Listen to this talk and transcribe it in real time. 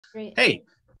Great. Hey,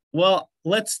 well,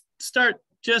 let's start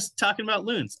just talking about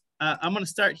loons. I'm going to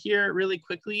start here really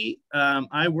quickly.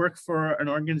 I work for an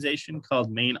organization called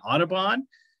Maine Audubon.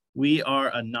 We are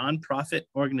a nonprofit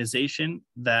organization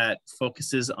that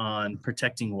focuses on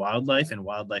protecting wildlife and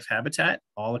wildlife habitat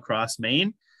all across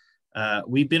Maine.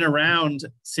 We've been around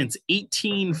since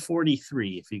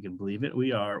 1843, if you can believe it.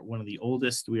 We are the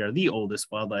oldest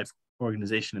wildlife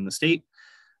organization in the state.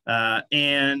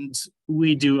 And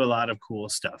we do a lot of cool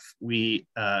stuff. We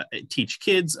teach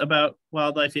kids about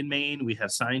wildlife in Maine. We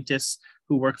have scientists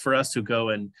who work for us who go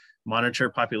and monitor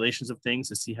populations of things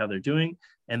to see how they're doing.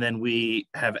 And then we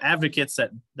have advocates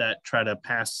that try to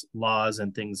pass laws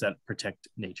and things that protect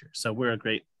nature. So we're a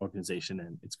great organization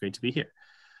and it's great to be here.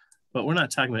 But we're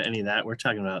not talking about any of that. We're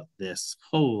talking about this.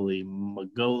 Holy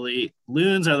moly.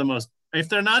 Loons are if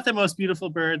they're not the most beautiful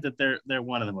bird, that they're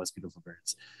one of the most beautiful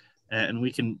birds. And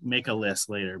we can make a list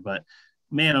later, but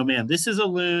man, oh man, this is a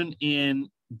loon in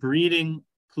breeding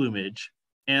plumage,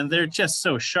 and they're just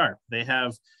so sharp. They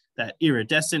have that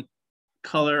iridescent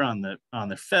color on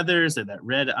the feathers and that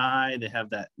red eye. They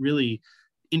have that really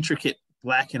intricate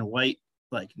black and white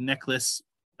like necklace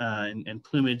and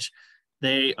plumage.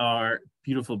 They are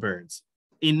beautiful birds.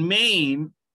 In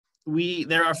Maine,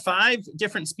 there are 5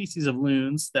 different species of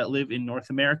loons that live in North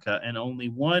America, and only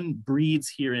one breeds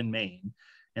here in Maine.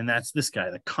 And that's this guy,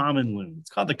 the common loon. It's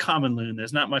called the common loon.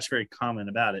 There's not much very common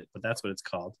about it, but that's what it's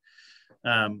called.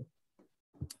 And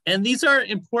these are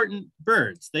important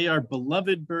birds. They are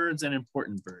beloved birds and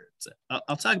important birds.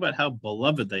 I'll talk about how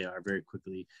beloved they are very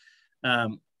quickly.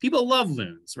 People love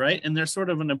loons, right? And they're sort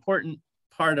of an important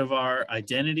part of our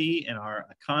identity and our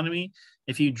economy.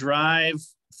 If you drive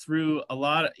through a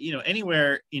lot of,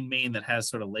 anywhere in Maine that has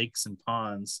sort of lakes and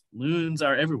ponds, loons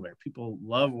are everywhere. People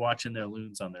love watching their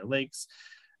loons on their lakes.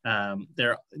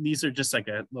 These are just like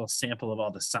a little sample of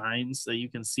all the signs that you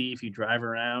can see if you drive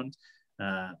around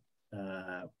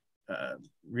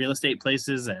real estate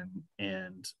places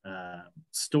and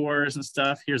stores and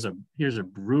stuff. Here's a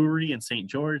brewery in St.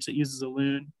 George that uses a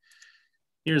loon.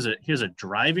 Here's a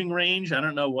driving range. I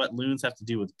don't know what loons have to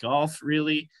do with golf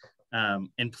really.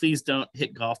 And please don't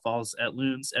hit golf balls at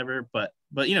loons ever, but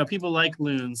people like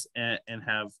loons and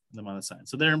have them on the sign.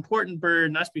 So they're an important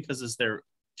bird, not because they're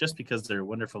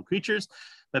wonderful creatures,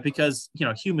 but because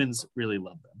humans really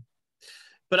love them.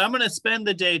 But I'm going to spend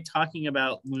the day talking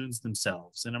about loons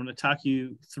themselves, and I'm going to talk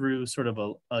you through sort of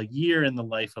a year in the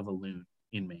life of a loon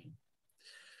in Maine.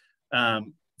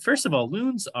 First of all,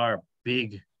 loons are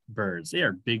big birds. They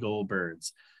are big old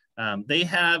birds. They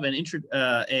have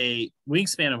a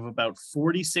wingspan of about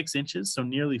 46 inches, so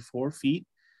nearly 4 feet,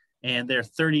 and they're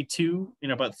 32,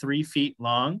 about 3 feet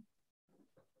long.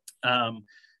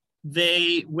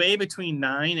 They weigh between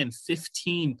 9 and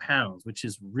 15 pounds, which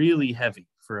is really heavy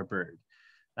for a bird.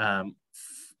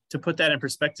 To put that in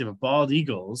perspective, bald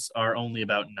eagles are only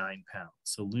about 9 pounds.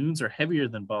 So loons are heavier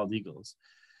than bald eagles.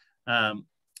 And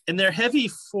they're heavy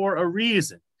for a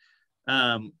reason.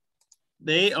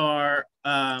 They are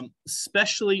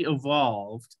specially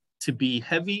evolved to be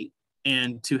heavy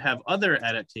and to have other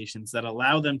adaptations that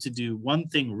allow them to do one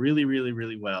thing really, really,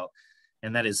 really well,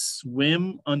 and that is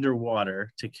swim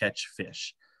underwater to catch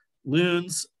fish.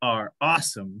 Loons are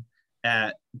awesome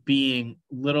at being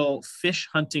little fish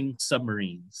hunting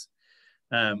submarines.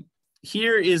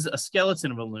 Here is a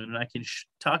skeleton of a loon, and I can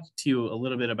talk to you a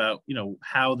little bit about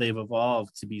how they've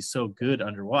evolved to be so good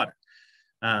underwater.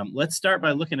 Let's start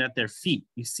by looking at their feet.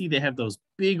 You see they have those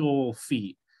big old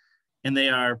feet, and they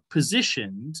are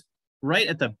positioned right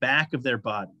at the back of their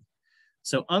body.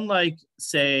 So unlike,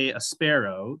 say, a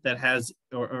sparrow that has,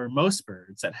 or most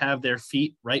birds that have their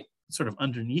feet right sort of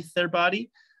underneath their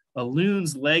body, a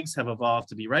loon's legs have evolved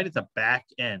to be right at the back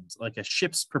end, like a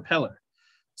ship's propeller.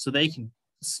 So they can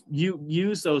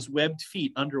use those webbed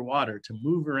feet underwater to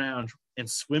move around and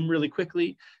swim really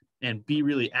quickly and be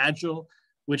really agile,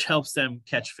 which helps them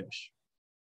catch fish.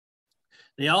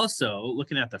 They also,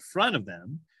 looking at the front of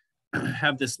them,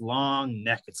 have this long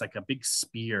neck. It's like a big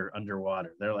spear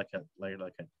underwater. They're like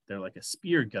a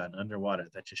spear gun underwater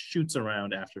that just shoots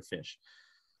around after fish.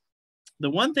 The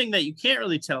one thing that you can't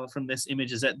really tell from this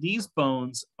image is that these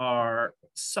bones are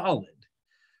solid.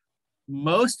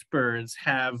 Most birds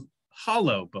have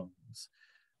hollow bones,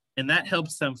 and that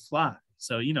helps them fly.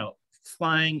 So,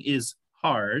 flying is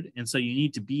hard, and so you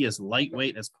need to be as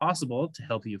lightweight as possible to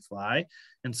help you fly.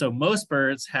 And so most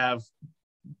birds have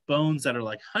bones that are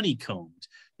like honeycombed.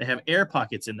 They have air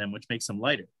pockets in them, which makes them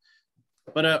lighter.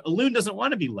 But a loon doesn't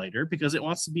want to be lighter because it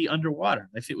wants to be underwater.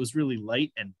 If it was really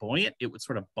light and buoyant, it would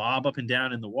sort of bob up and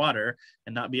down in the water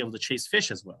and not be able to chase fish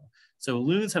as well. So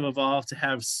loons have evolved to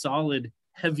have solid,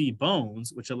 heavy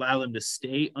bones, which allow them to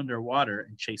stay underwater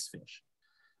and chase fish.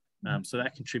 So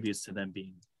that contributes to them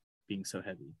being so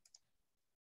heavy.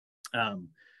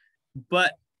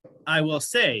 But I will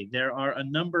say there are a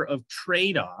number of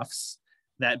trade-offs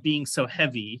that being so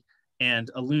heavy and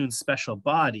a loon's special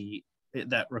body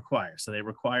that require. So they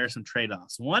require some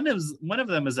trade-offs. One of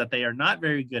them is that they are not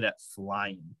very good at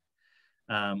flying.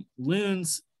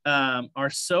 Loons are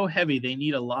so heavy, they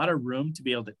need a lot of room to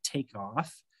be able to take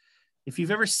off. If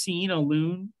you've ever seen a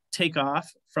loon take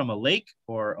off from a lake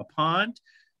or a pond,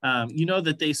 you know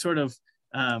that they sort of,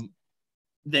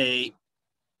 they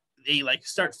like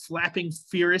start flapping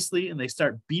furiously, and they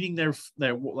start beating their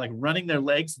like running their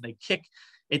legs, and they kick.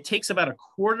 It takes about a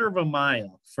quarter of a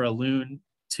mile for a loon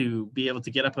to be able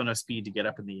to get up on a speed to get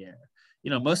up in the air.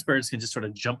 You know, most birds can just sort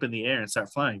of jump in the air and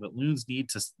start flying, but loons need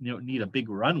to, need a big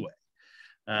runway.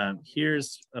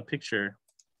 Here's a picture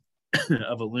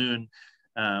of a loon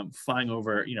flying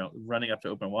over, running up to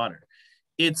open water.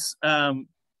 It's a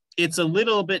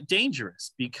little bit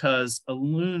dangerous because a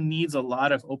loon needs a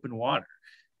lot of open water.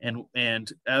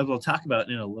 And as we'll talk about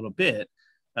in a little bit,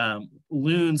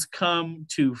 loons come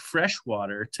to fresh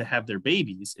water to have their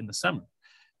babies in the summer.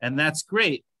 And that's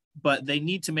great, but they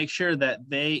need to make sure that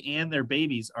they and their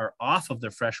babies are off of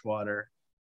the fresh water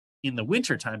in the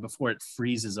wintertime before it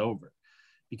freezes over.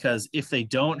 Because if they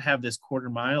don't have this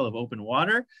quarter mile of open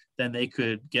water, then they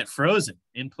could get frozen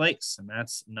in place, and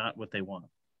that's not what they want.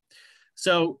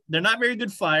 So they're not very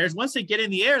good flyers. Once they get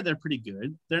in the air, they're pretty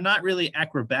good. They're not really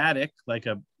acrobatic like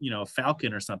a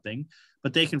falcon or something,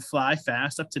 but they can fly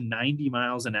fast up to 90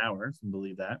 miles an hour, if you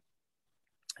believe that,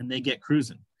 and they get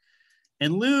cruising.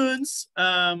 And loons,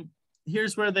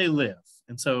 here's where they live.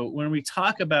 And so when we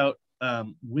talk about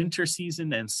winter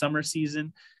season and summer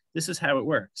season, this is how it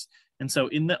works. And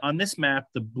so on this map,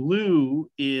 the blue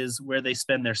is where they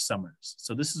spend their summers.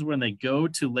 So this is when they go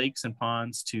to lakes and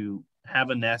ponds to have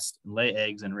a nest, lay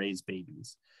eggs, and raise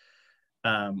babies.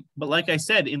 But like I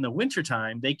said, in the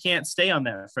wintertime, they can't stay on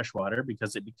that fresh water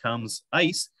because it becomes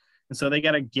ice. And so they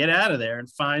got to get out of there and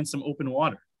find some open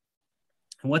water.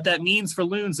 And what that means for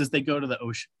loons is they go to the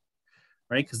ocean,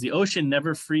 right? Because the ocean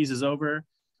never freezes over.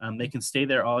 They can stay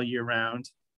there all year round.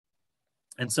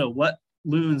 And so what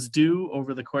loons do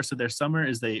over the course of their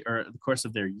summer the course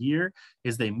of their year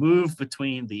is they move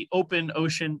between the open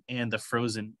ocean and the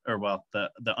frozen, the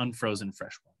unfrozen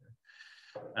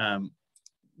freshwater.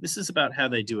 This is about how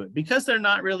they do it. Because they're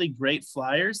not really great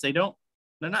flyers, they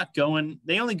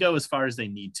only go as far as they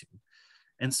need to.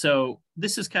 And so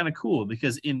this is kind of cool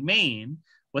because in Maine,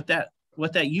 what that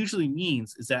usually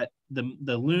means is that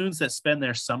the loons that spend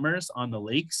their summers on the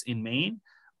lakes in Maine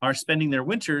are spending their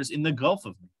winters in the Gulf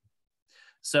of Maine.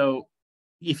 So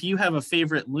if you have a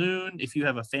favorite loon, if you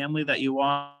have a family that you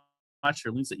watch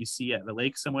or loons that you see at the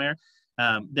lake somewhere,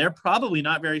 they're probably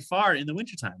not very far in the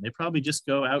wintertime. They probably just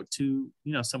go out to,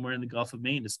 somewhere in the Gulf of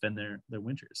Maine to spend their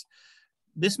winters.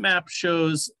 This map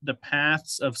shows the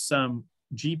paths of some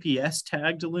GPS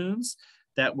tagged loons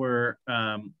that were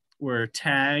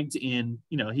tagged in,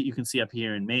 you can see up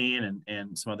here in Maine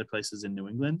and some other places in New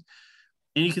England.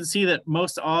 And you can see that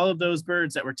most all of those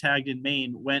birds that were tagged in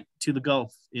Maine went to the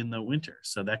Gulf in the winter.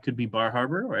 So that could be Bar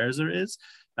Harbor, where Ezra is.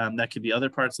 That could be other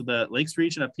parts of the Lakes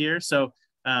region up here. So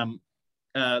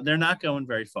they're not going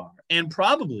very far. And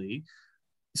probably,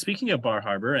 speaking of Bar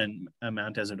Harbor and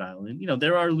Mount Desert Island,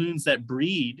 there are loons that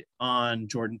breed on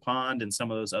Jordan Pond and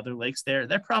some of those other lakes there.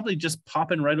 They're probably just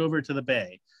popping right over to the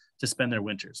bay to spend their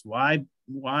winters. Why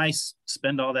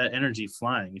spend all that energy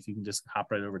flying if you can just hop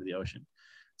right over to the ocean?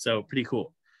 So pretty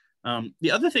cool. The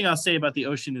other thing I'll say about the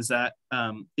ocean is that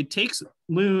it takes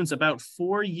loons about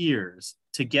 4 years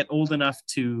to get old enough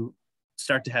to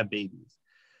start to have babies.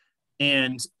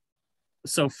 And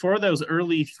so for those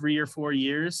early 3 or 4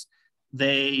 years,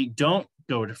 they don't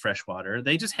go to freshwater.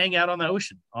 They just hang out on the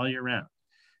ocean all year round.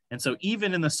 And so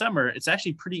even in the summer, it's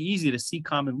actually pretty easy to see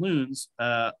common loons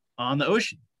on the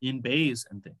ocean in bays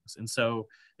and things. And so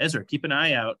Ezra, keep an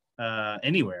eye out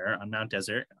anywhere on Mount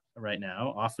Desert right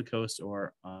now, off the coast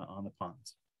or on the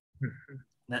ponds.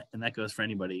 And that goes for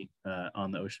anybody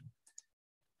on the ocean.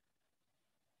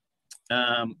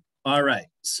 All right,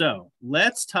 so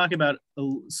let's talk about,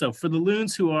 so for the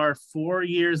loons who are 4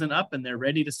 years and up and they're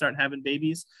ready to start having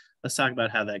babies, let's talk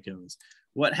about how that goes.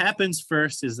 What happens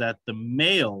first is that the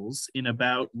males in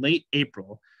about late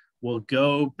April will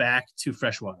go back to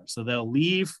freshwater. So they'll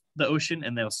leave the ocean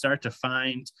and they'll start to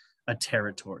find a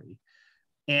territory.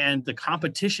 And the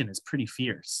competition is pretty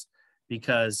fierce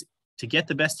because to get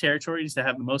the best territories, to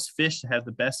have the most fish, to have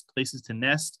the best places to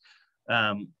nest,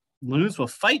 loons will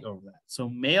fight over that. So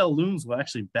male loons will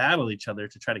actually battle each other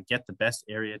to try to get the best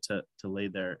area to lay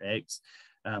their eggs.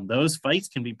 Those fights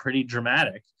can be pretty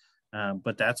dramatic,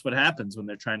 but that's what happens when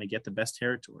they're trying to get the best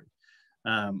territory.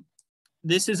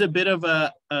 This is a bit of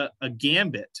a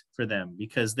gambit for them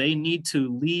because they need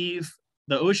to leave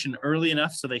the ocean early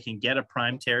enough so they can get a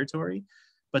prime territory,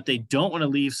 but they don't want to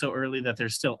leave so early that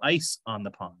there's still ice on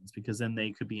the ponds because then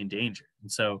they could be in danger.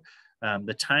 And so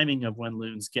the timing of when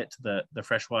loons get to the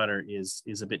freshwater is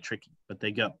a bit tricky, but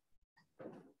they go.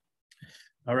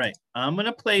 All right, I'm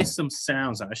gonna play some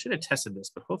sounds. I should have tested this,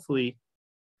 but hopefully,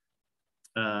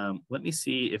 let me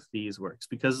see if these works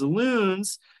because the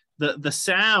loons, the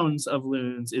sounds of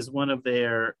loons is one of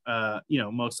their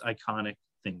most iconic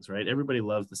things, right? Everybody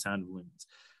loves the sound of loons.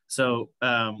 So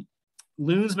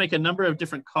loons make a number of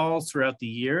different calls throughout the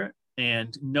year,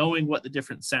 and knowing what the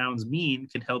different sounds mean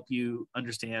can help you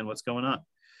understand what's going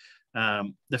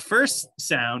on. The first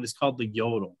sound is called the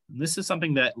yodel. And this is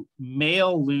something that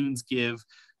male loons give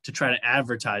to try to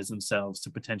advertise themselves to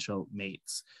potential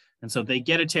mates. And so they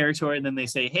get a territory and then they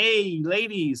say, hey,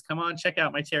 ladies, come on, check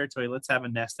out my territory. Let's have a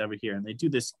nest over here. And they do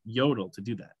this yodel to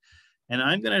do that. And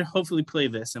I'm going to hopefully play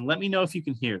this and let me know if you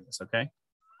can hear this, okay?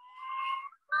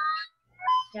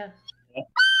 Yeah.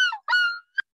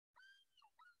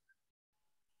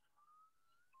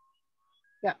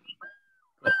 Yeah.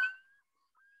 Cool.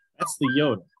 That's the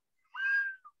yodel.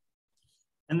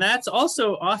 And that's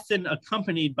also often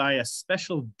accompanied by a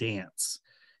special dance.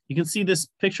 You can see this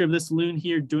picture of this loon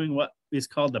here doing what is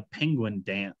called the penguin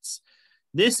dance.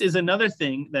 This is another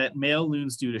thing that male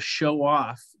loons do to show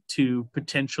off to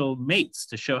potential mates,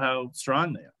 to show how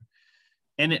strong they are.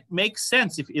 And it makes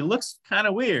sense. If it looks kind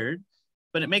of weird,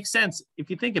 but it makes sense if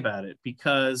you think about it,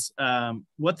 because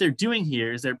what they're doing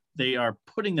here is they are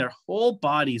putting their whole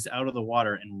bodies out of the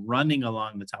water and running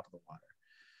along the top of the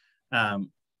water.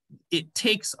 It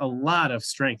takes a lot of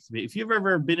strength. If you've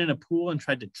ever been in a pool and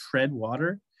tried to tread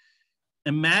water,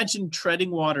 imagine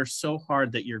treading water so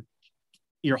hard that your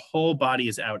whole body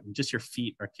is out and just your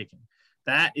feet are kicking.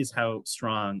 That is how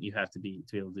strong you have to be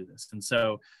able to do this. And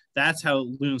so that's how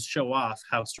loons show off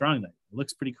how strong they are. It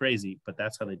looks pretty crazy, but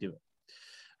that's how they do it.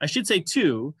 I should say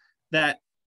too, that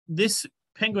this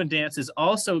penguin dance is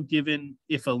also given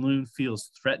if a loon feels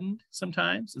threatened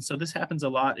sometimes. And so this happens a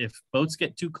lot if boats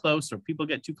get too close or people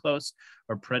get too close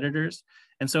or predators.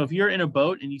 And so if you're in a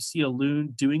boat and you see a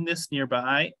loon doing this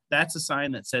nearby, that's a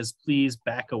sign that says, please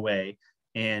back away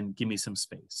and give me some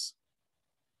space.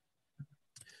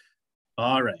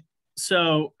 All right.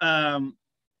 So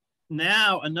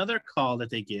now another call that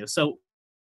they give. So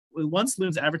once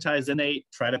loons advertise, then they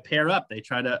try to pair up. They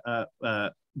try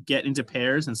to get into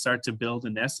pairs and start to build a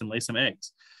nest and lay some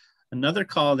eggs. Another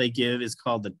call they give is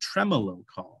called the tremolo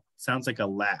call. Sounds like a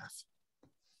laugh.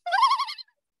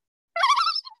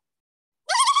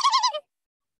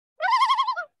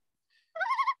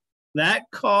 That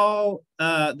call,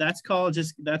 that's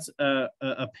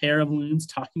a pair of loons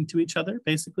talking to each other,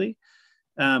 basically.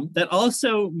 That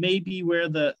also may be where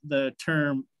the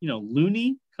term,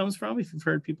 loony comes from. If you've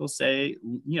heard people say,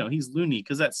 he's loony,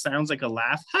 because that sounds like a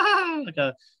laugh, like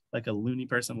a loony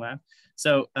person laugh.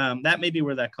 So that may be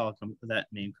where that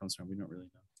name comes from. We don't really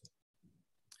know.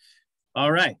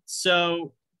 All right,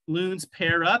 so loons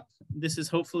pair up. This is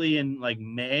hopefully in like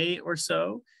May or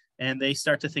so, and they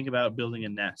start to think about building a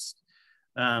nest.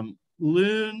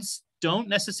 Loons don't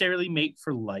necessarily mate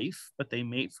for life, but they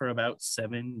mate for about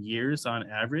 7 years on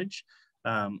average.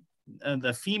 And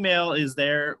the female is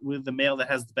there with the male that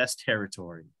has the best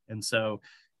territory. And so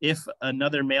if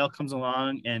another male comes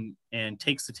along and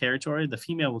takes the territory, the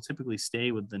female will typically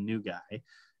stay with the new guy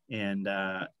and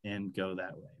go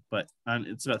that way. But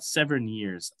it's about 7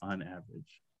 years on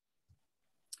average.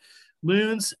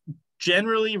 Loons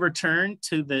generally return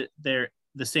to the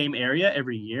same area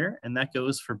every year, and that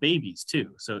goes for babies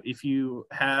too. So if you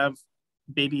have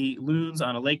baby loons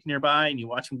on a lake nearby and you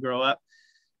watch them grow up,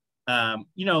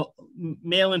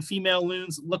 male and female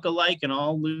loons look alike and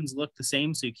all loons look the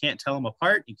same, so you can't tell them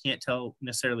apart. You can't tell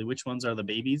necessarily which ones are the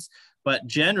babies, but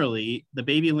generally the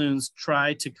baby loons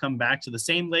try to come back to the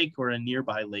same lake or a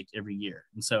nearby lake every year.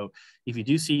 And so if you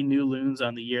do see new loons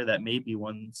on the year, that may be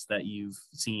ones that you've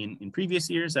seen in previous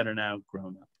years that are now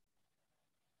grown up.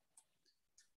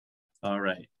 All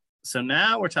right, so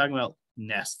now we're talking about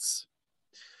nests.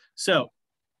 So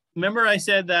remember I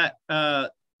said that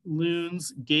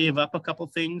loons gave up a couple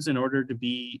things in order to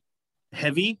be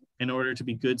heavy, in order to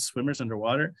be good swimmers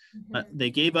underwater. They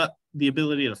gave up the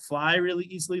ability to fly really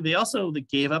easily. They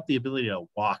gave up the ability to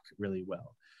walk really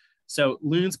well. So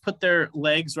loons put their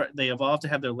legs, they evolve to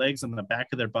have their legs on the back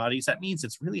of their bodies. That means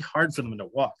it's really hard for them to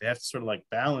walk. They have to sort of like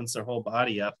balance their whole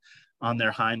body up on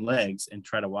their hind legs and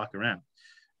try to walk around.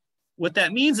 What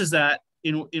that means is that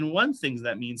in one thing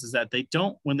that means is that they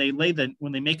don't, when they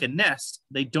make a nest,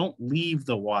 they don't leave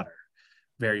the water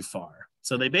very far.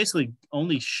 So they basically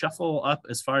only shuffle up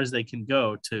as far as they can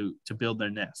go to build their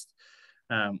nest,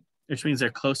 which means they're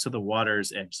close to the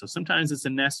water's edge. So sometimes it's a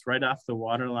nest right off the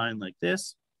water line like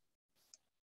this.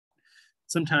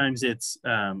 Sometimes it's,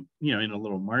 in a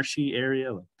little marshy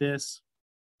area like this.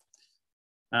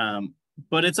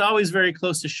 But it's always very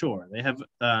close to shore. They have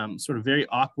sort of very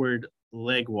awkward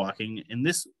leg walking. And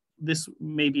this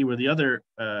may be where the other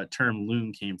term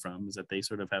loon came from, is that they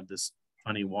sort of have this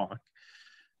funny walk.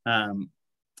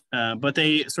 But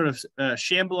they sort of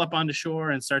shamble up onto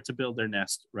shore and start to build their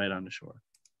nest right onto shore.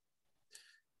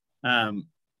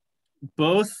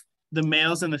 Both the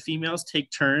males and the females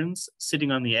take turns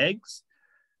sitting on the eggs.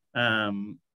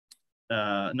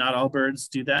 Not all birds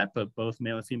do that, but both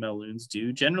male and female loons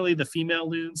do. Generally, the female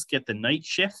loons get the night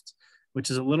shift, which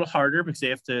is a little harder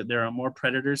because there are more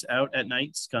predators out at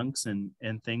night, skunks and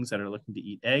things that are looking to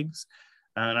eat eggs.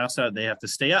 And also they have to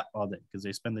stay up all day because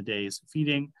they spend the days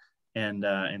feeding and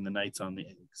the nights on the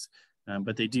eggs.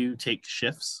 But they do take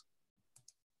shifts.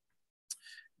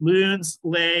 Loons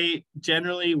lay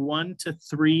generally 1 to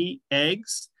 3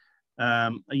 eggs,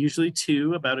 usually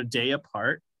 2, about a day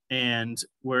apart. And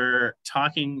we're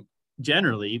talking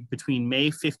generally between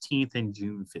May 15th and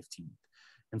June 15th.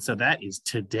 And so that is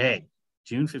today.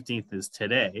 June 15th is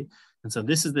today. And so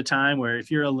this is the time where if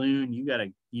you're a loon, you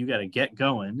gotta get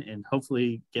going and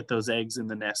hopefully get those eggs in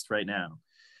the nest right now.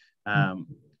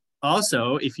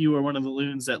 Also, if you were one of the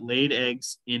loons that laid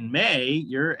eggs in May,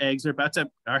 your eggs are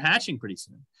hatching pretty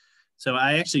soon. So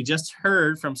I actually just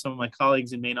heard from some of my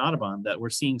colleagues in Maine Audubon that we're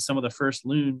seeing some of the first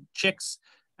loon chicks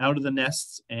out of the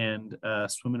nests and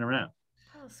swimming around,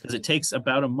 because it takes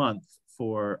about a month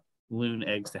for loon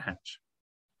eggs to hatch.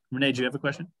 Renee, do you have a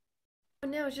question?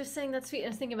 No, I was just saying that's sweet. I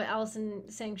was thinking about Allison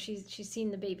saying she's seen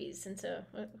the babies, and so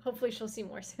hopefully she'll see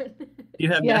more soon. Do you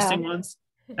have nesting ones,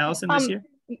 Allison, this year?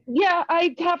 Yeah,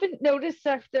 I haven't noticed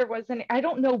if there was any. I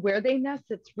don't know where they nest.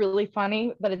 It's really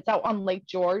funny, but it's out on Lake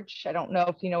George. I don't know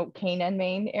if you know Canaan,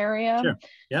 Maine area. Sure.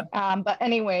 Yeah. But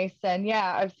anyways, and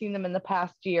yeah, I've seen them in the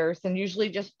past years, and usually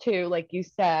just 2, like you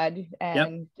said,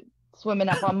 and swimming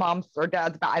up on mom's or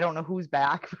dad's back. I don't know who's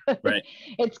back. Right.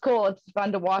 It's cool. It's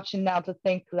fun to watch, and now to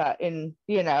think that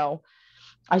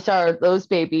I saw those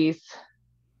babies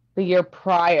the year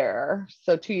prior,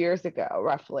 so 2 years ago,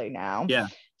 roughly now. Yeah.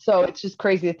 So it's just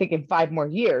crazy to think in 5 more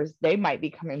years, they might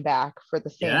be coming back for the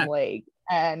same leg.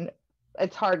 And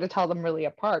it's hard to tell them really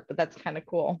apart, but that's kind of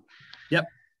cool. Yep.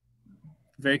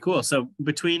 Very cool. So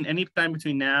anytime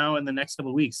between now and the next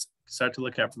couple of weeks, start to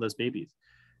look out for those babies.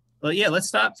 Well, yeah, let's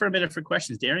stop for a minute for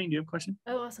questions. Darian, do you have a question?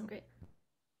 Oh, awesome. Great.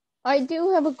 I do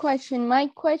have a question. My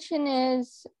question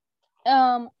is,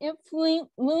 if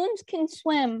loons can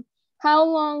swim, how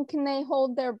long can they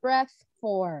hold their breath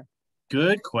for?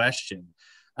 Good question.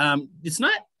 It's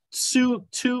not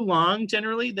too long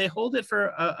generally. They hold it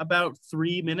for about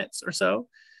 3 minutes or so.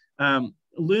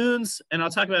 Loons, and I'll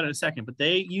talk about it in a second, but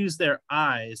they use their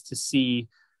eyes to see.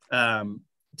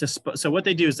 So what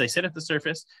they do is they sit at the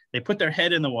surface, they put their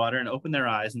head in the water and open their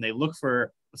eyes, and they look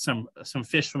for some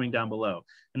fish swimming down below.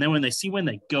 And then when they see one,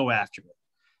 they go after it.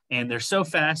 And they're so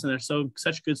fast and they're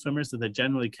such good swimmers that they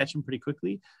generally catch them pretty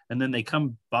quickly. And then they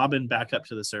come bobbing back up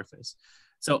to the surface.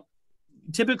 So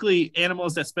typically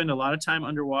animals that spend a lot of time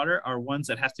underwater are ones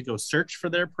that have to go search for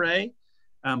their prey.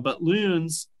 But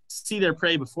loons see their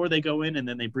prey before they go in, and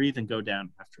then they breathe and go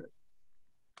down after it.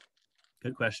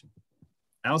 Good question.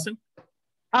 Allison?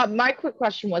 My quick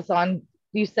question was on,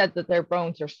 you said that their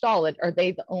bones are solid. Are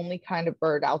they the only kind of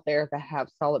bird out there that have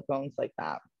solid bones like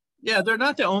that? Yeah, they're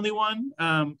not the only one.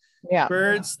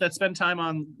 Birds that spend time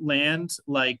on land,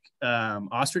 like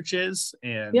ostriches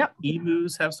and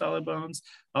emus, have solid bones.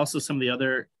 Also, some of the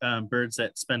other birds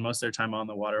that spend most of their time on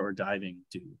the water or diving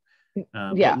do.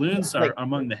 But loons are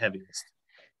among the heaviest.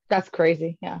 That's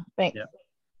crazy. Yeah, thanks. Yeah.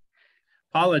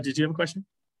 Paula, did you have a question?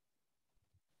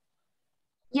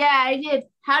 Yeah, I did.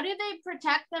 How do they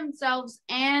protect themselves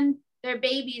and their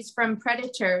babies from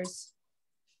predators?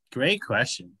 Great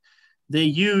question. They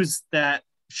use that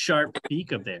sharp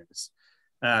beak of theirs.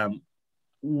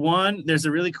 There's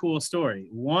a really cool story.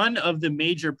 One of the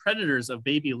major predators of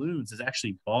baby loons is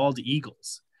actually bald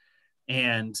eagles.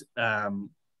 And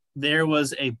there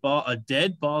was a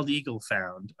dead bald eagle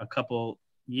found a couple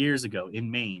years ago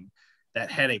in Maine that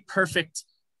had a perfect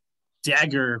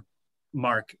dagger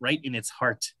mark right in its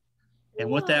heart. And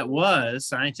what that was,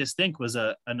 scientists think, was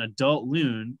an adult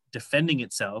loon defending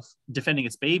its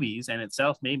babies and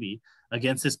itself maybe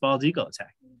against this bald eagle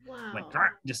attack. Wow. Like,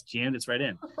 just jammed its right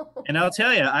in. And I'll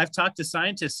tell you, I've talked to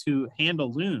scientists who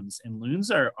handle loons, and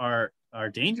loons are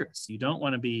dangerous. You don't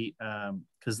want to be,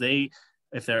 because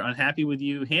if they're unhappy with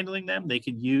you handling them, they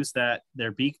can use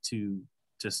their beak to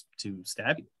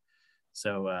stab you.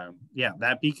 So yeah,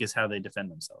 that beak is how they defend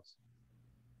themselves.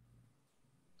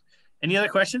 Any other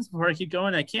questions before I keep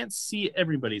going? I can't see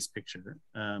everybody's picture.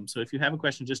 So if you have a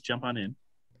question, just jump on in.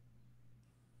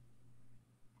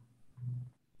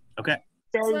 Okay.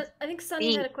 So I think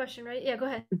Sunny had a question, right? Yeah, go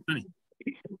ahead. Sunny.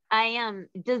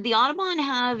 Does the Audubon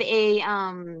have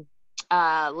a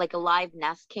like a live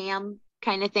nest cam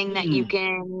kind of thing that you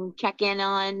can check in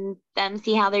on them,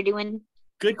 see how they're doing?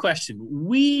 Good question.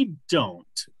 We don't.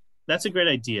 That's a great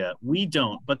idea. We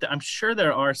don't, but I'm sure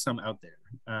there are some out there.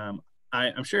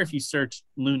 I'm sure if you search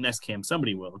loon nest cam,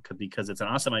 somebody will, because it's an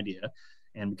awesome idea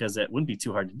and because it wouldn't be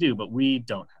too hard to do, but we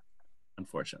don't have it,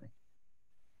 unfortunately.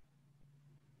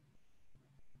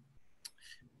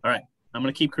 All right, I'm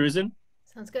going to keep cruising.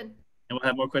 Sounds good. And we'll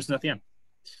have more questions at the end.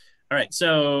 All right,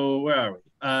 so where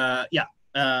are we?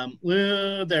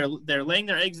 They're laying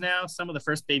their eggs now. Some of the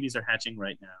first babies are hatching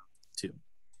right now, too.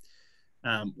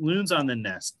 Loons on the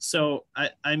nest. So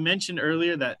I mentioned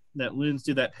earlier that loons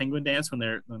do that penguin dance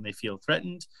when they feel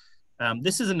threatened.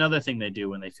 This is another thing they do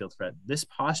when they feel threatened. This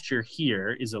posture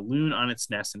here is a loon on its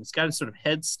nest, and it's got its sort of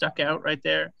head stuck out right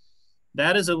there.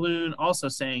 That is a loon also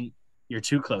saying, "You're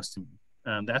too close to me."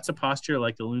 That's a posture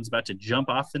like the loon's about to jump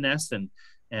off the nest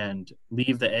and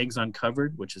leave the eggs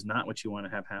uncovered, which is not what you want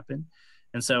to have happen.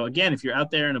 And so again, if you're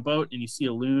out there in a boat and you see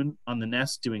a loon on the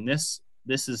nest doing this,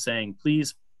 this is saying,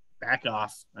 please back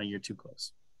off, you're too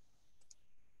close.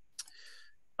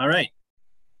 All right,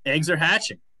 eggs are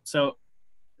hatching. So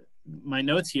my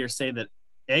notes here say that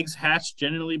eggs hatch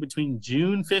generally between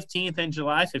June 15th and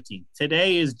July 15th.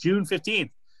 Today is June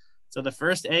 15th. So the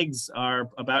first eggs are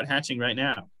about hatching right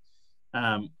now.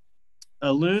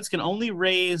 Loons can only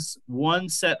raise one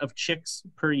set of chicks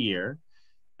per year.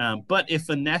 But if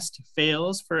a nest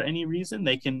fails for any reason,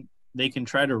 they can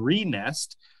try to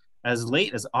re-nest as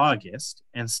late as August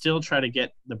and still try to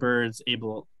get the birds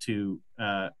able to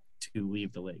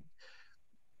leave the lake.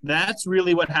 That's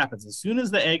really what happens. As soon as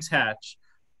the eggs hatch,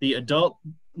 the adult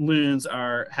loons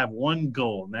have one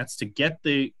goal, and that's to get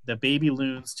the baby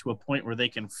loons to a point where they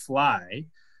can fly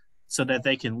so that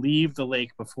they can leave the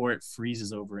lake before it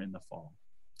freezes over in the fall.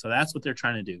 So that's what they're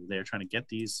trying to do. They're trying to get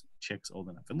these chicks old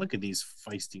enough. And look at these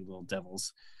feisty little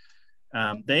devils.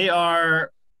 They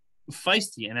are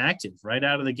feisty and active right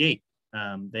out of the gate.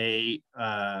 They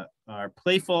are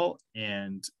playful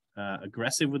and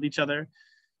aggressive with each other.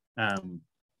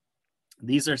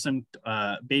 These are some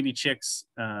baby chicks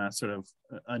sort of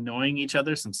annoying each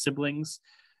other, some siblings.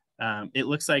 It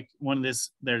looks like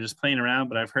they're just playing around,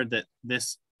 but I've heard that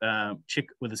this chick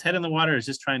with his head in the water is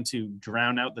just trying to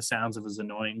drown out the sounds of his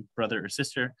annoying brother or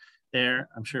sister there.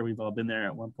 I'm sure we've all been there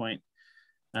at one point.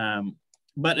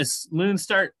 But as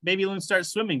baby loons start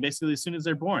swimming, basically as soon as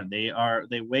they're born, they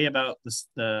weigh about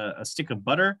a stick of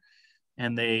butter,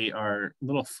 and they are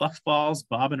little fluff balls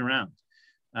bobbing around.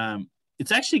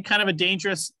 It's actually kind of a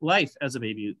dangerous life as a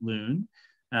baby loon.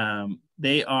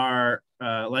 They are,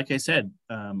 like I said,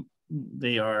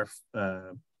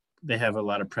 they have a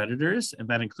lot of predators, and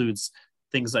that includes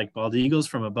things like bald eagles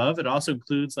from above. It also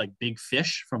includes like big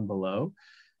fish from below.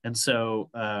 And so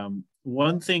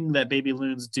one thing that baby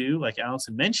loons do, like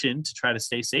Allison mentioned, to try to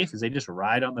stay safe is they just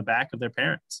ride on the back of their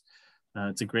parents.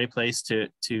 It's a great place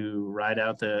to ride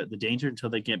out the danger until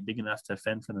they get big enough to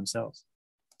fend for themselves.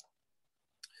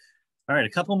 All right, a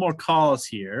couple more calls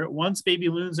here. Once baby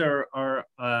loons are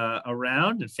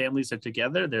around and families are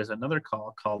together, there's another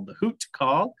call called the hoot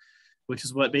call, which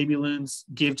is what baby loons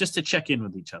give just to check in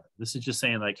with each other. This is just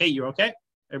saying like, hey, you're okay?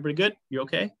 Everybody good? You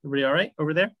okay? Everybody all right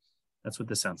over there? That's what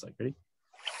this sounds like. Ready?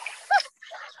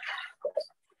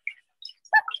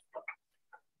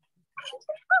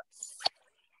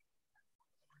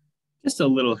 Just a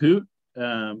little hoot,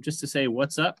 just to say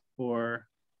what's up or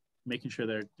making sure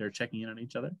they're checking in on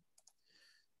each other.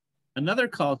 Another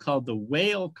call called the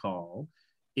whale call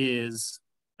is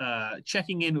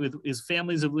checking in with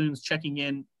families of loons checking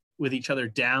in with each other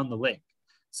down the lake.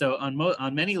 So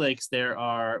on many lakes, there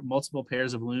are multiple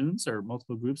pairs of loons or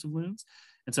multiple groups of loons.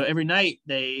 And so every night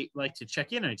they like to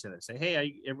check in on each other. Say,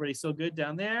 hey, everybody still good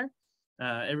down there?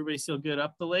 Everybody still good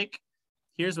up the lake?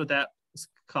 Here's what that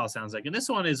call sounds like. And this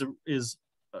one is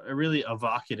a really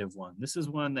evocative one. This is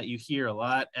one that you hear a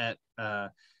lot at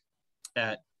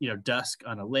dusk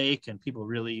on a lake, and people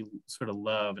really sort of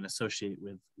love and associate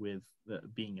with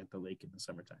being at the lake in the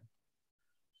summertime.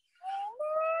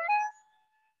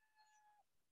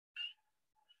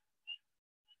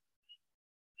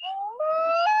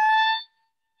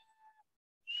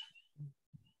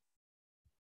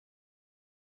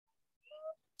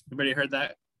 Everybody heard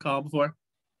that call before?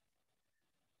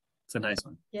 It's a nice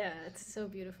one. Yeah, it's so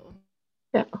beautiful.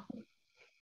 Yeah.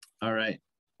 All right.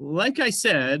 Like I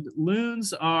said,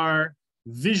 loons are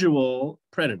visual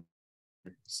predators.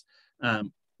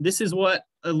 This is what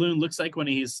a loon looks like when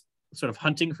he's sort of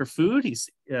hunting for food. He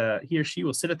or she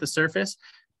will sit at the surface,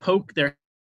 poke their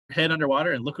head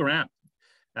underwater, and look around.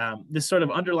 This sort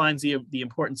of underlines the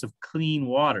importance of clean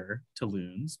water to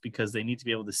loons because they need to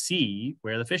be able to see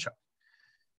where the fish are.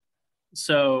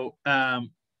 So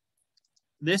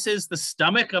this is the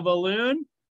stomach of a loon.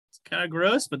 It's kind of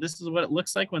gross, but this is what it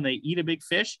looks like when they eat a big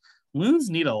fish. Loons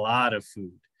need a lot of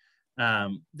food.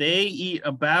 They eat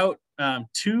about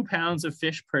 2 pounds of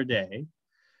fish per day.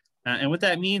 And what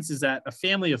that means is that a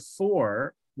family of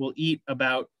 4 will eat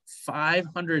about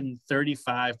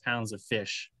 535 pounds of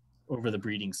fish over the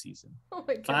breeding season. Oh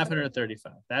my God.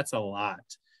 535. That's a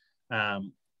lot.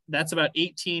 That's about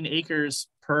 18 acres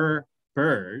per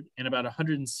bird and about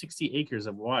 160 acres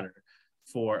of water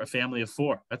for a family of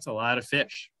 4. That's a lot of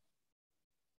fish.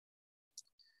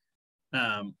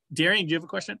 Darian, do you have a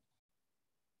question?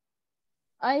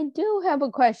 I do have a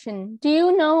question. Do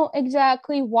you know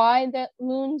exactly why the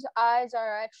loon's eyes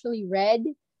are actually red?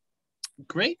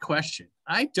 Great question.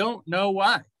 I don't know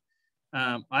why.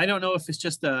 I don't know if it's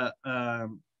just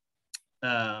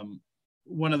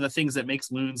one of the things that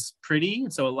makes loons pretty.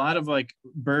 So a lot of like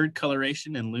bird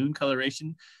coloration and loon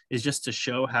coloration is just to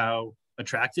show how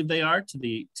attractive they are to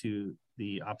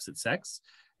the opposite sex.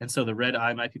 And so the red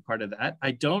eye might be part of that.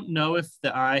 I don't know if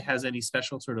the eye has any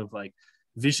special sort of like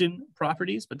vision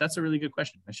properties, but that's a really good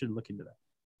question. I should look into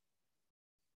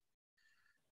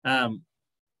that.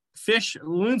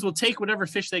 Loons will take whatever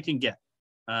fish they can get.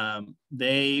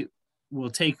 They will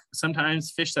take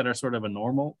sometimes fish that are sort of a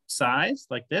normal size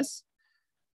like this.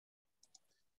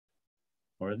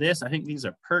 Or this, I think these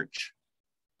are perch.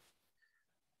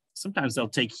 Sometimes they'll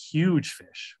take huge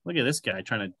fish. Look at this guy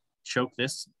trying to choke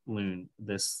this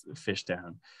fish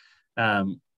down.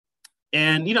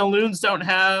 And, loons don't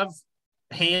have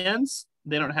hands.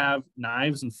 They don't have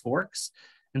knives and forks.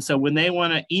 And so when they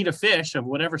want to eat a fish of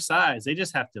whatever size, they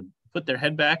just have to put their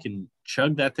head back and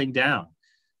chug that thing down.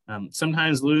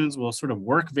 Sometimes loons will sort of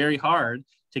work very hard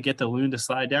to get the loon to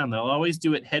slide down. They'll always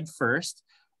do it head first,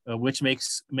 which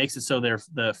makes it so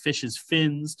the fish's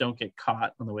fins don't get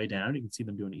caught on the way down. You can see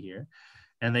them doing it here.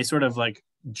 And they sort of like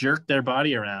jerk their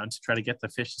body around to try to get the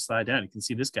fish to slide down. You can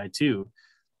see this guy too.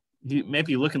 He may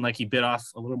be looking like he bit off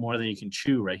a little more than he can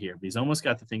chew right here, but he's almost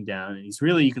got the thing down. And he's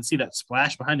really, you can see that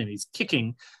splash behind him. He's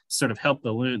kicking to sort of help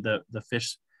the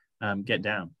fish get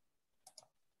down.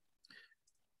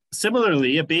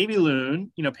 Similarly, a baby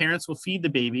loon, parents will feed the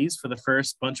babies for the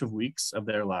first bunch of weeks of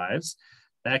their lives.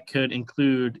 That could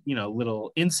include,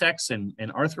 little insects and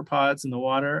arthropods in the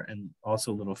water, and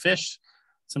also little fish,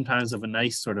 sometimes of a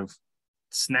nice sort of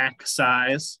snack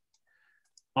size.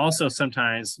 Also,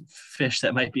 sometimes fish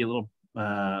that might be a little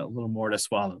more to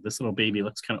swallow. This little baby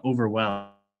looks kind of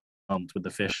overwhelmed with the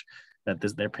fish that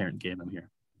their parent gave them here.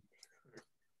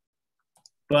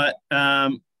 But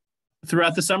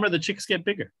throughout the summer, the chicks get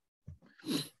bigger.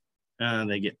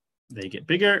 They get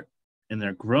bigger and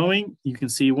they're growing. You can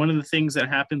see one of the things that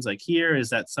happens like here is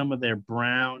that some of their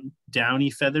brown downy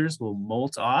feathers will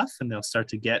molt off and they'll start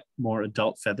to get more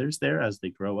adult feathers there as they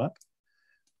grow up.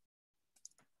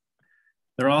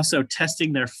 They're also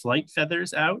testing their flight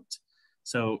feathers out.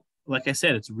 So like I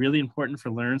said, it's really important for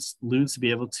loons to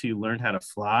be able to learn how to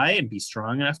fly and be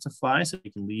strong enough to fly so they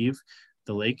can leave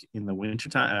the lake in the winter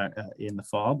time, in the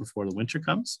fall before the winter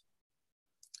comes.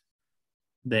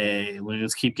 The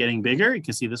loons keep getting bigger. You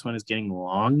can see this one is getting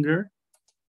longer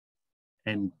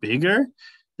and bigger.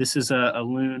 This is a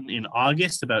loon in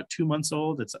August, about 2 months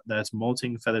old. That's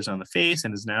molting feathers on the face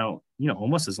and is now,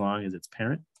 almost as long as its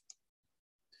parent.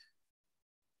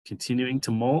 Continuing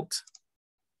to molt.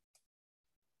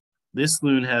 This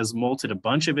loon has molted a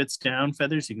bunch of its down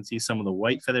feathers. You can see some of the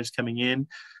white feathers coming in.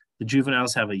 The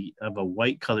juveniles have a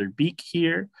white colored beak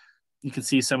here. You can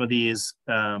see some of these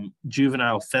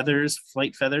juvenile feathers,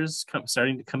 flight feathers,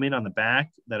 starting to come in on the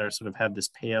back that are sort of have this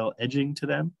pale edging to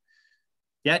them.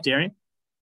 Yeah, Darian?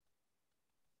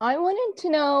 I wanted to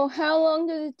know, how long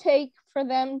does it take for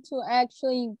them to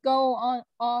actually go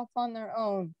off on their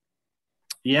own?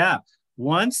 Yeah,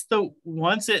 once the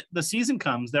season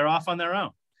comes, they're off on their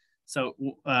own. So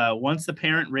once the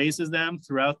parent raises them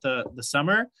throughout the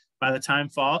summer, by the time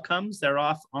fall comes, they're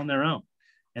off on their own.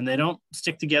 and they don't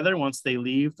stick together once they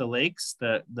leave the lakes.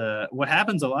 What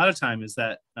happens a lot of time is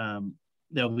that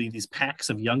there'll be these packs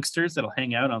of youngsters that'll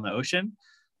hang out on the ocean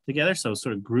together. So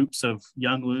sort of groups of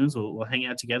young loons will hang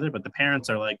out together, but the parents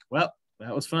are like, well,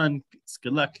 that was fun. It's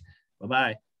good luck.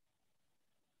 Bye-bye.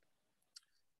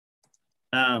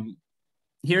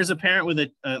 Here's a parent with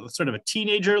a sort of a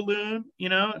teenager loon,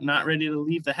 not ready to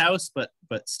leave the house, but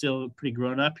still pretty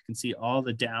grown up. You can see all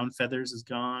the down feathers is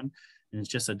gone, and it's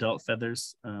just adult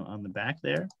feathers on the back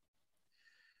there.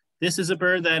 This is a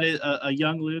bird that is a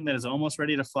young loon that is almost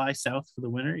ready to fly south for the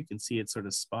winter. You can see it's sort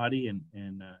of spotty and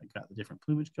got the different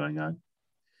plumage going on.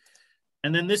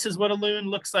 And then this is what a loon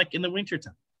looks like in the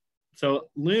wintertime. So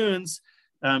loons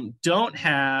don't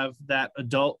have that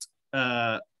adult,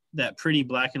 that pretty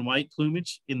black and white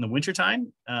plumage in the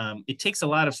wintertime. It takes a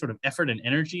lot of sort of effort and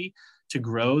energy to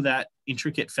grow that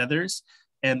intricate feathers.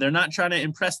 And they're not trying to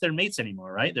impress their mates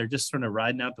anymore, right? They're just sort of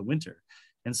riding out the winter.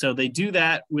 And so they do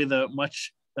that with a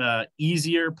much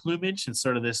easier plumage and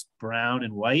sort of this brown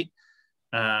and white.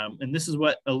 And this is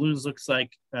what a loon looks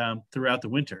like throughout the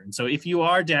winter. And so if you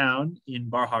are down in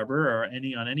Bar Harbor or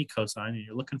on any coastline and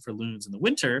you're looking for loons in the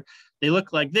winter, they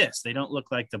look like this. They don't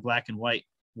look like the black and white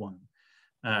one.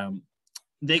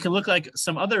 They can look like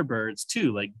some other birds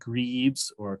too, like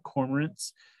grebes or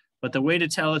cormorants. But the way to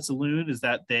tell it's a loon is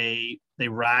that they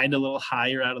ride a little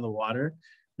higher out of the water.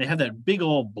 They have that big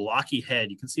old blocky head.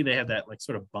 You can see they have that like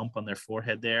sort of bump on their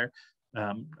forehead there.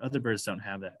 Other birds don't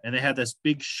have that. And they have this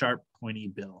big, sharp, pointy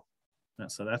bill.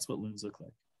 So that's what loons look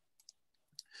like.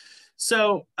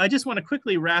 So I just want to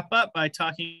quickly wrap up by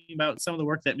talking about some of the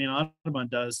work that Maine Audubon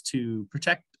does to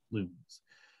protect loons.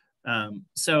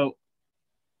 So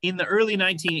in the early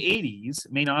 1980s,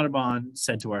 Maine Audubon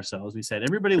said to ourselves, we said,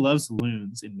 everybody loves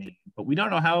loons in Maine, but we don't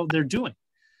know how they're doing.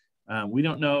 We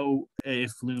don't know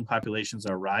if loon populations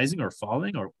are rising or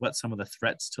falling or what some of the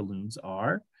threats to loons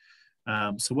are.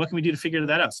 So what can we do to figure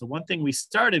that out? So one thing we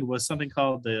started was something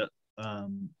called the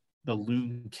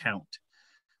loon count.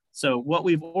 So what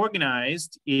we've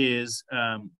organized is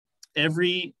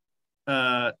every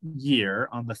year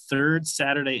on the third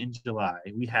Saturday in July,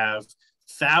 we have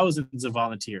thousands of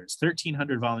volunteers,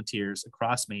 1,300 volunteers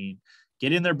across Maine,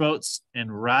 get in their boats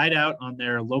and ride out on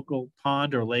their local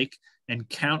pond or lake and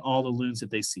count all the loons that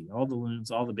they see, all the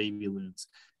loons, all the baby loons,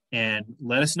 and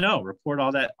let us know, report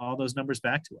all those numbers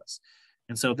back to us.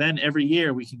 And so then every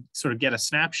year we can sort of get a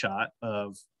snapshot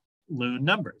of loon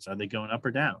numbers. Are they going up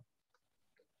or down?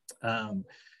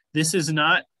 This is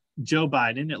not Joe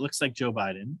Biden. It looks like Joe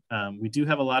Biden. We do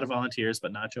have a lot of volunteers,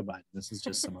 but not Joe Biden. This is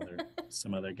just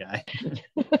some other guy.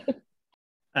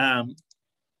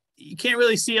 You can't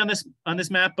really see on this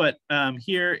map, but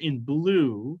here in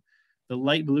blue, the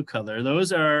light blue color,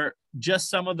 those are just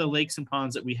some of the lakes and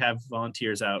ponds that we have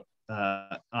volunteers out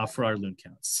for our loon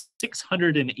counts.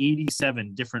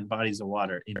 687 different bodies of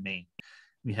water in Maine.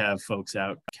 We have folks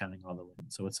out counting all the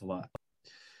loons, so it's a lot.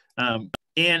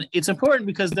 And it's important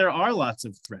because there are lots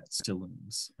of threats to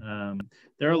loons.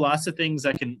 There are lots of things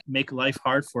that can make life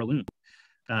hard for a loon.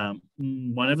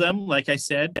 One of them, like I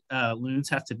said, loons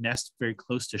have to nest very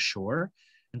close to shore.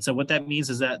 And so what that means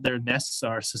is that their nests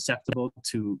are susceptible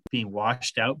to being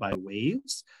washed out by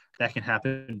waves. That can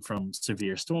happen from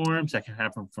severe storms. That can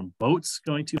happen from boats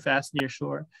going too fast near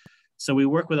shore. So we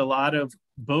work with a lot of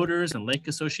boaters and lake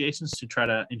associations to try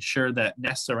to ensure that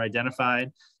nests are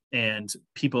identified and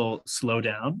people slow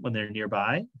down when they're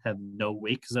nearby, have no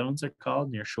wake zones, they're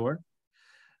called, near shore.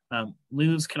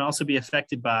 Loons can also be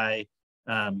affected by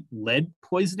lead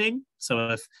poisoning. So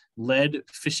if lead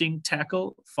fishing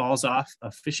tackle falls off a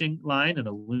fishing line and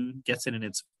a loon gets it in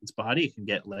its body, it can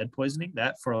get lead poisoning.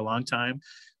 That for a long time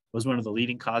was one of the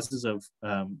leading causes of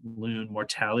loon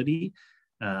mortality.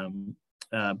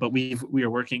 But we are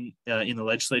working in the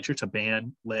legislature to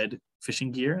ban lead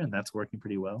fishing gear, and that's working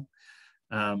pretty well.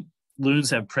 Loons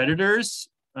have predators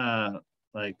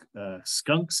like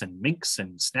skunks and minks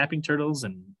and snapping turtles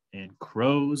and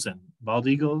crows and bald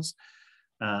eagles.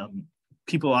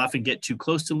 People often get too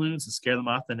close to loons and scare them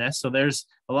off the nest. So there's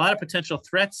a lot of potential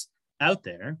threats out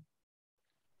there.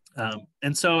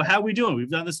 And so how are we doing? We've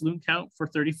done this loon count for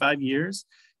 35 years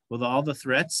with all the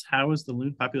threats. How is the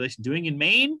loon population doing in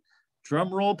Maine?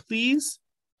 Drum roll, please.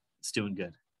 It's doing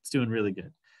good. It's doing really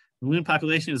good. The loon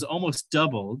population has almost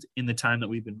doubled in the time that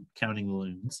we've been counting the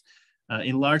loons,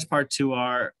 in large part to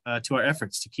our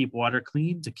efforts to keep water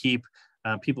clean, to keep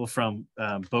people from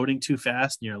boating too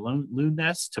fast near loon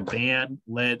nests, to ban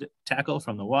lead tackle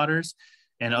from the waters,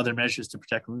 and other measures to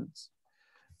protect loons.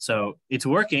 So it's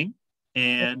working,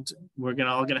 and we're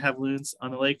all gonna have loons on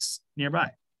the lakes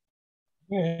nearby.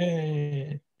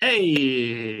 Yay.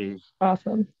 Hey!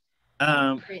 Awesome.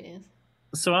 Great news.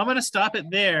 So I'm going to stop it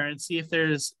there and see if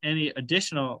there's any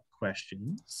additional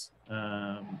questions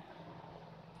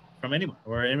from anyone,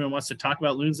 or anyone wants to talk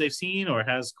about loons they've seen or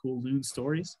has cool loon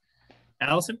stories.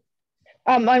 Allison?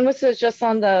 Mine was just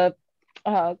on the,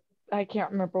 I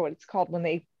can't remember what it's called when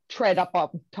they tread up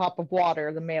on top of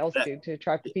water. The males do to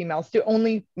attract the females. Do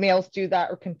only males do that,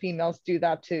 or can females do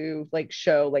that to like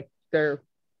show like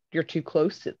you're too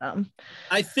close to them?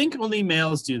 I think only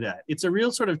males do that. It's a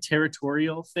real sort of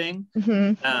territorial thing.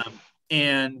 Mm-hmm.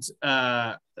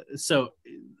 So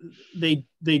they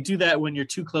do that when you're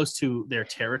too close to their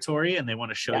territory and they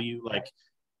want to show you like,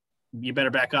 you better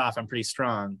back off, I'm pretty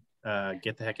strong,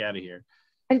 get the heck out of here.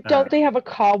 And don't they have a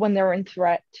call when they're in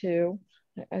threat too?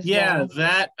 Yeah,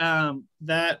 well?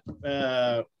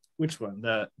 Which one?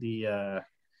 Well,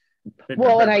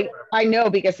 and I know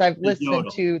because I've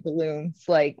listened to the loons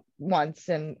like once,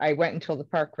 and I went and told the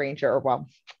park ranger, or well,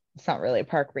 it's not really a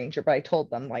park ranger, but I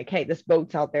told them like, hey, this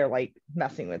boat's out there like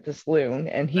messing with this loon,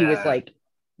 and he was like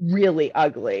really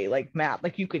ugly, like Matt,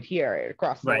 like you could hear it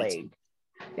across the lake.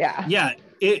 Yeah,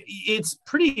 it's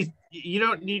pretty. You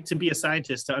don't need to be a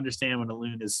scientist to understand when a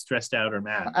loon is stressed out or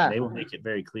mad. They will make it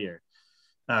very clear.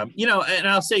 And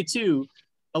I'll say too,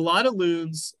 a lot of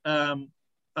loons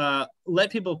let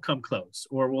people come close,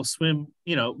 or will swim.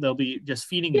 They'll be just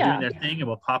feeding and doing their thing, and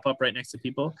will pop up right next to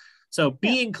people. So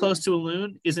being close to a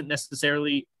loon isn't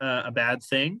necessarily a bad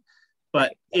thing,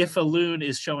 but if a loon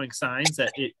is showing signs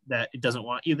that it doesn't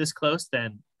want you this close,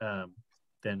 then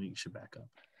you should back up.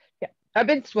 Yeah, I've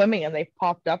been swimming and they've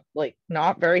popped up like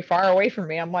not very far away from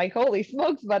me. I'm like, holy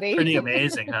smokes, buddy! Pretty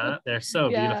amazing, huh? They're so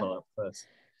beautiful up close.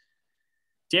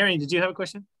 Darian, did you have a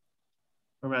question?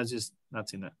 Or I was just not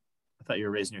seeing that? I thought you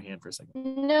were raising your hand for a second.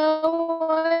 No,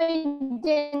 I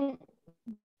didn't.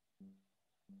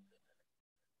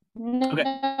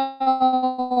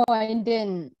 No, I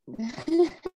didn't.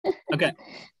 Okay.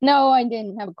 No, I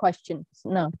didn't have a question.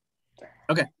 No.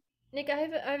 Okay. Nick, I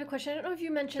have a question. I don't know if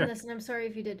you mentioned this, and I'm sorry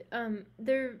if you did.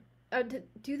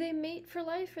 Do they mate for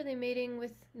life? Are they mating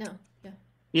with? No. Yeah.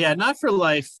 Yeah, not for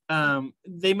life.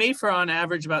 They mate for on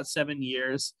average about 7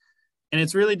 years, and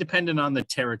it's really dependent on the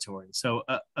territory. So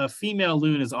a female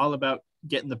loon is all about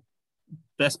getting the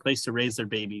best place to raise their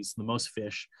babies, the most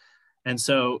fish. And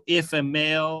so if a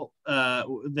male,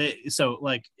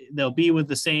 they'll be with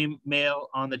the same male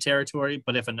on the territory,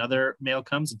 but if another male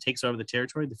comes and takes over the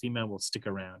territory, the female will stick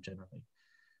around generally.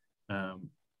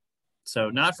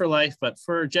 So not for life, but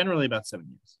for generally about 7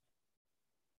 years.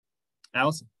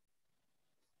 Allison?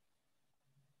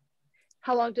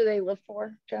 How long do they live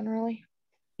for generally?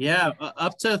 Yeah,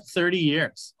 up to 30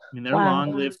 years. I mean, they're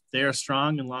long-lived. They are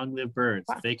strong and long-lived birds.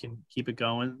 If they can keep it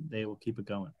going, they will keep it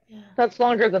going. Yeah. That's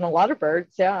longer than a lot of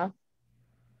birds. Yeah.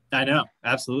 I know,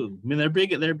 absolutely. I mean, they're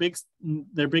big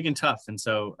and tough, and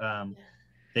so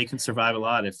they can survive a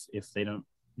lot if they don't,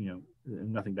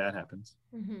 nothing bad happens.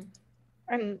 Mm-hmm.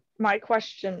 And my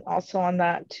question also on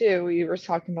that too, you were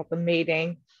talking about the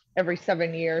mating every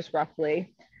 7 years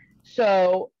roughly.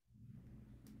 So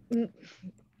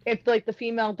if like the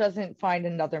female doesn't find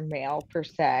another male per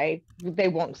se, they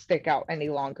won't stick out any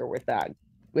longer with that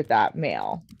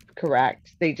male,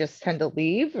 correct? They just tend to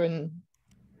leave, or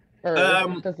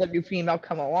does a new female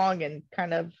come along and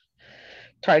kind of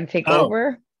try to take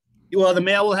over? Well, the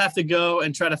male will have to go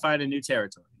and try to find a new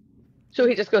territory. So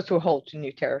he just goes to a whole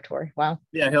new territory. Wow.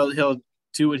 Yeah, he'll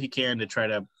do what he can to try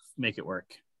to make it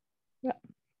work. Yeah.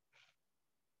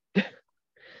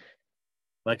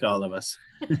 Like all of us.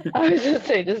 I was just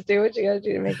say, just do what you gotta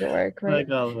do to make it work, right?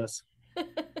 Like all of us.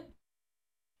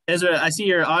 Ezra, I see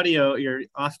your audio. You're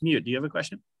off mute. Do you have a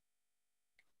question?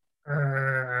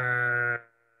 You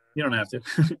don't have to.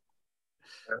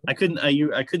 I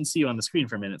couldn't see you on the screen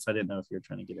for a minute, so I didn't know if you were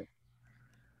trying to get in.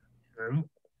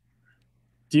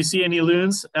 Do you see any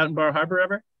loons out in Bar Harbor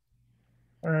ever?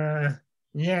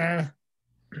 Yeah.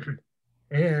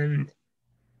 And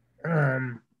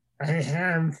I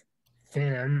have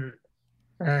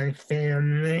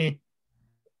family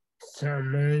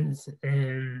summers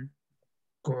in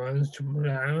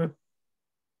Goldsboro,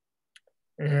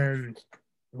 and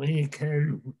we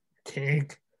can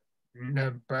take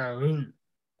the boat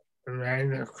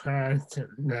right across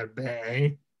the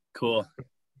bay. Cool.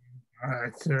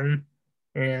 Awesome.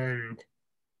 And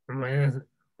we'll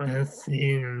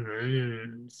see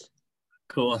loons.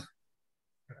 Cool.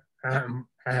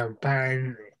 I'll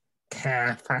find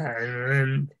Calf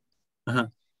Island. Uh-huh.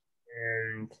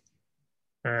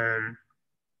 And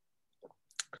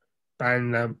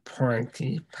find the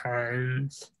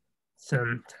porcupines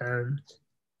sometimes.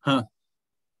 Huh.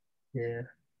 Yeah.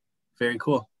 Very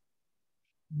cool.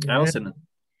 Yeah. Allison.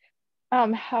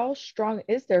 How strong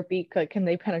is their beak? Like, can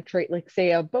they penetrate, like,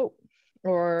 say, a boat?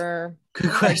 Or Good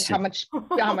like, question. how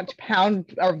much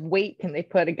pound of weight can they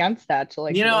put against that to,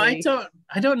 like, You know, really...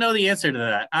 I don't know the answer to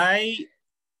that. I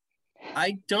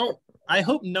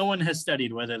hope no one has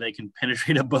studied whether they can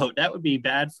penetrate a boat. That would be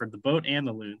bad for the boat and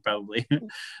the loon, probably. But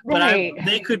Right.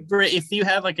 they could, if you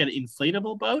have like an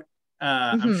inflatable boat,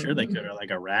 I'm sure they could, or like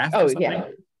a raft or something. Yeah.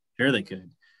 Sure they could.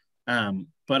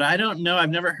 But I don't know. I've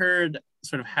never heard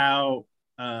sort of how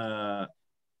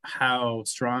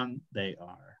strong they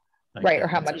are. Like Right, that. or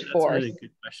how much force. That's a really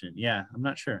good question. Yeah, I'm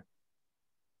not sure.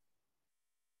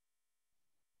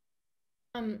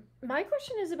 My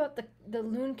question is about the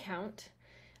loon count.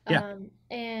 Yeah.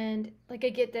 And like I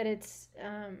get that it's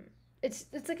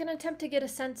like an attempt to get a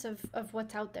sense of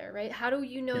what's out there, right? How do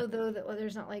you know though that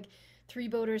there's not like three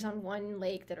boaters on one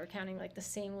lake that are counting like the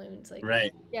same loons? Like,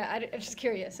 right. Yeah, I'm just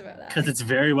curious about that. Because it's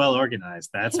very well organized.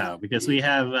 That's how. Because we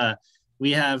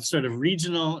have sort of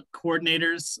regional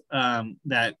coordinators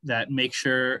that make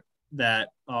sure that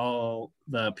all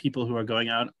the people who are going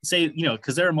out, say,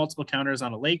 because there are multiple counters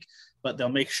on a lake, but they'll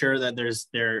make sure that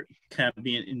they're kind of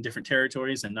being in different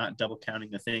territories and not double counting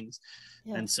the things.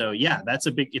 Yeah. And so, that's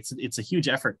it's a huge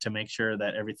effort to make sure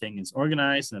that everything is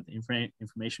organized and that the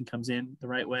information comes in the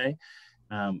right way.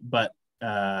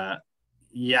 They're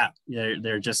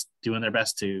just doing their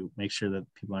best to make sure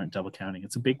that people aren't double counting.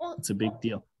 It's a big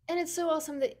deal. And it's so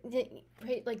awesome that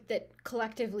right, like that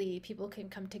collectively people can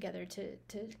come together to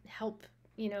help,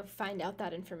 find out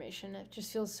that information. It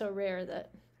just feels so rare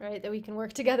that we can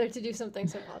work together to do something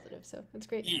so positive. So it's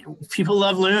great. People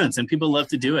love loons and people love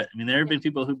to do it. I mean, there have been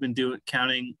people who've been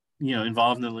counting,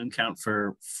 involved in the loon count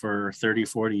for 30,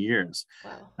 40 years.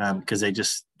 Wow. Because it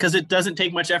doesn't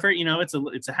take much effort.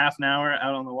 It's a half an hour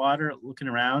out on the water looking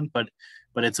around, but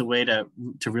it's a way to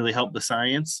really help the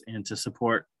science and to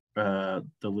support the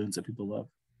loons that people love.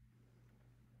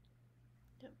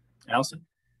 Yep. Allison,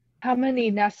 how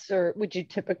many nests would you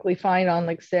typically find on,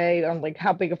 like, say, on like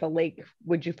how big of a lake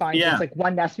would you find just like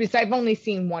one nest? Because I've only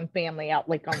seen one family out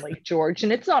like on Lake George,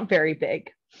 and it's not very big.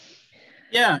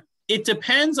 Yeah, it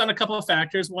depends on a couple of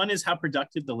factors. One is how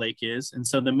productive the lake is, and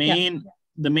so the main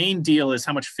deal is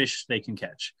how much fish they can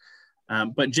catch.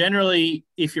 But generally,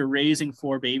 if you're raising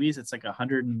 4 babies, it's like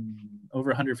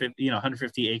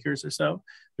 150 acres or so,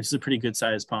 which is a pretty good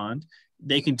sized pond.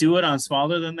 They can do it on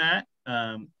smaller than that.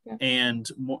 And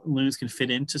loons can fit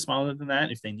into smaller than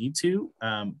that if they need to,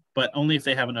 but only if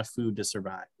they have enough food to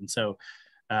survive. And so,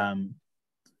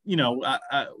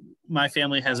 my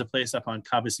family has a place up on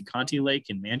Cabasicanti Lake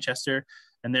in Manchester,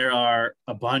 and there are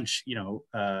a bunch, 8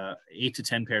 to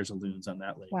 10 pairs of loons on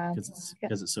that lake. Wow.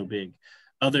 because it's so big.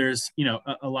 Others,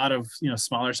 a lot of,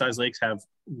 smaller size lakes have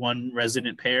one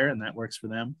resident pair, and that works for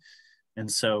them.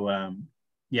 And so, about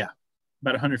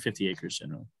 150 acres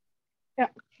generally. Yeah.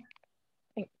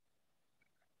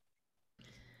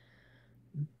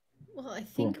 Well, I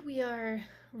think we are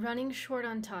running short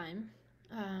on time.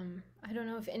 I don't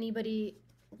know if anybody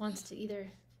wants to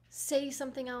either say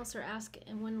something else or ask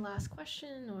one last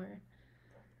question or...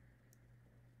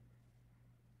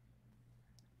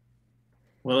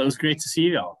 Well, it was great to see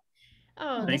you all.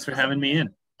 Oh, thanks for having me in.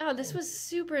 Oh, this was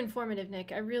super informative,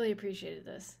 Nick. I really appreciated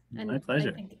this. And my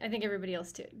pleasure. I think everybody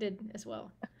else did as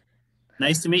well.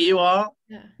 Nice to meet you all.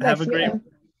 Yeah. Have a great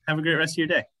rest of your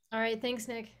day. All right. Thanks,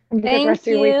 Nick. Thank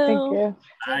you. Thank you.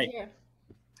 Bye.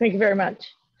 Thank you very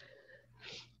much.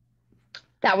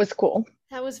 That was cool.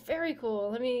 That was very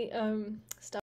cool. Let me stop.